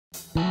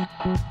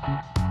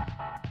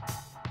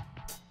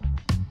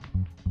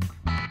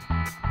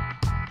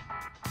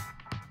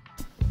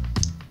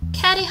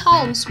Katie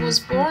Holmes was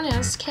born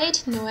as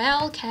Kate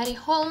Noel Katie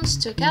Holmes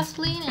to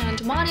Kathleen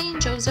and Martin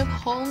Joseph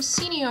Holmes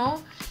Sr.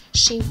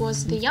 She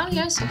was the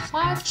youngest of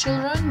 5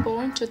 children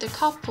born to the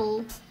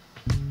couple.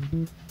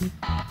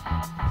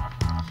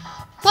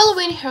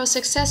 Following her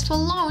successful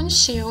launch,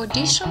 she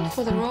auditioned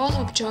for the role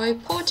of Joy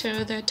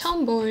Porter, the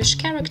tomboyish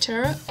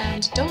character,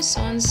 and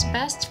Dawson's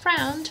best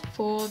friend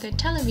for the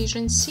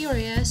television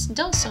series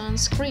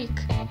Dawson's Creek.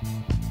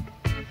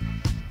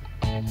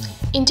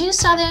 In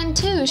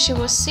 2002, she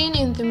was seen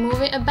in the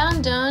movie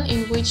Abandon,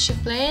 in which she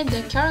played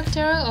the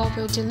character of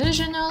a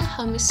delusional,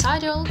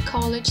 homicidal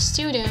college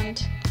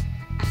student.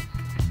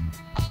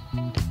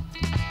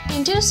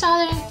 In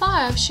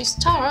 2005, she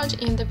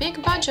starred in the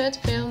big-budget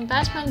film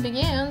Batman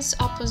Begins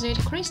opposite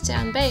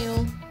Christian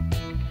Bale.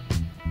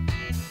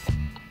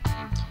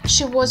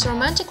 She was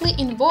romantically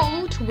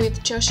involved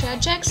with Joshua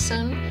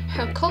Jackson,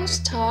 her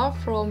co-star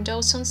from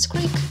Dawson's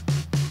Creek.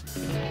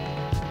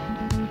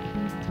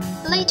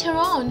 Later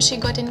on, she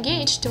got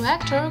engaged to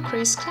actor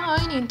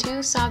Klein in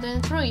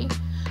 2003.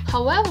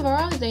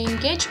 However, the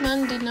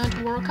engagement did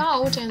not work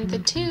out and the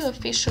two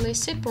officially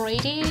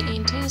separated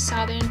in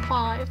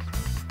 2005.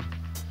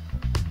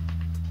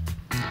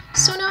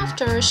 Soon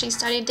after, she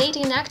started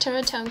dating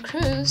actor Tom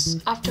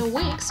Cruise. After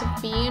weeks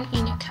of being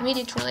in a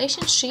committed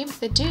relationship,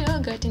 the duo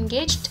got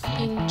engaged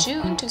in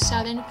June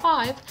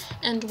 2005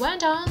 and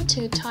went on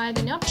to tie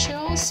the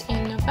nuptials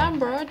in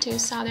November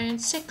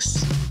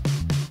 2006.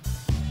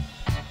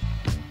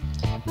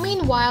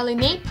 Meanwhile,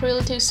 in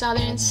April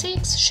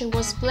 2006, she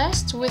was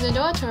blessed with a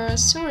daughter,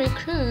 Suri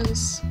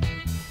Cruise.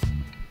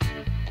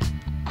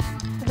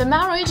 The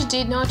marriage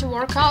did not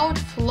work out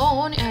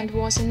full-on and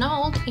was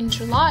annulled in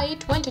July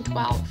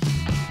 2012.